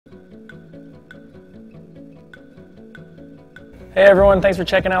Hey everyone, thanks for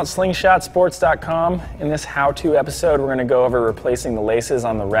checking out slingshotsports.com. In this how-to episode, we're going to go over replacing the laces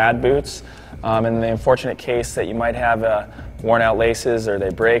on the R.A.D boots. In the unfortunate case that you might have worn out laces or they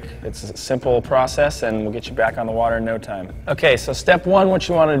break, it's a simple process and we'll get you back on the water in no time. Okay, so step one, what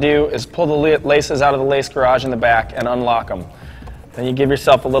you want to do is pull the laces out of the lace garage in the back and unlock them. Then you give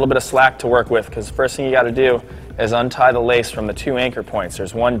yourself a little bit of slack to work with, because the first thing you got to do is untie the lace from the two anchor points.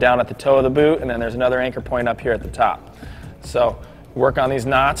 There's one down at the toe of the boot and then there's another anchor point up here at the top. So work on these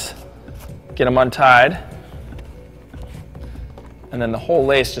knots, get them untied, and then the whole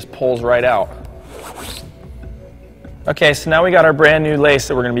lace just pulls right out. Okay, so now we got our brand new lace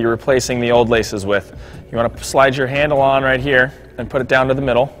that we're going to be replacing the old laces with. You want to slide your handle on right here and put it down to the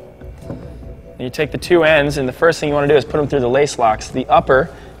middle. And you take the two ends, and the first thing you want to do is put them through the lace locks. The upper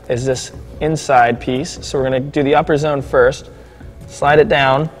is this inside piece, so we're going to do the upper zone first, slide it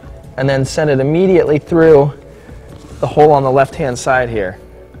down, and then send it immediately through the hole on the left-hand side here.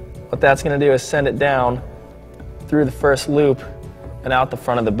 What that's going to do is send it down through the first loop and out the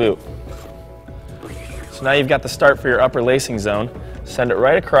front of the boot. So now you've got the start for your upper lacing zone. Send it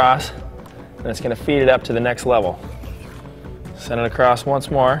right across, and it's going to feed it up to the next level. Send it across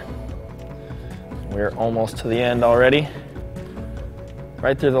once more. We're almost to the end already.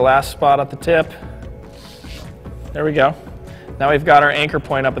 Right through the last spot at the tip. There we go. Now we've got our anchor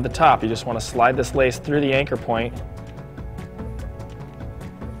point up at the top. You just want to slide this lace through the anchor point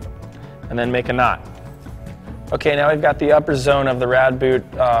and then make a knot. Okay, now we've got the upper zone of the R.A.D boot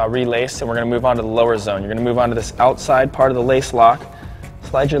relaced, and we're going to move on to the lower zone. You're going to move on to this outside part of the lace lock,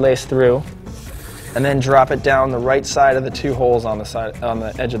 slide your lace through, and then drop it down the right side of the two holes on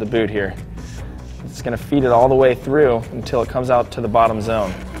the edge of the boot here. It's going to feed it all the way through until it comes out to the bottom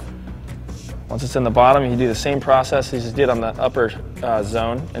zone. Once it's in the bottom, you do the same process as you did on the upper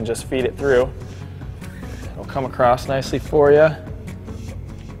zone and just feed it through. It'll come across nicely for you.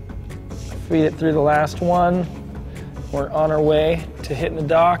 Feed it through the last one. We're on our way to hitting the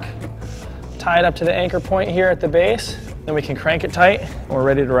dock. Tie it up to the anchor point here at the base. Then we can crank it tight and we're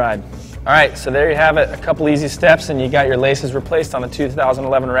ready to ride. All right, so there you have it. A couple easy steps and you got your laces replaced on the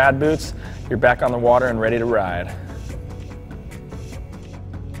 2011 R.A.D boots. You're back on the water and ready to ride.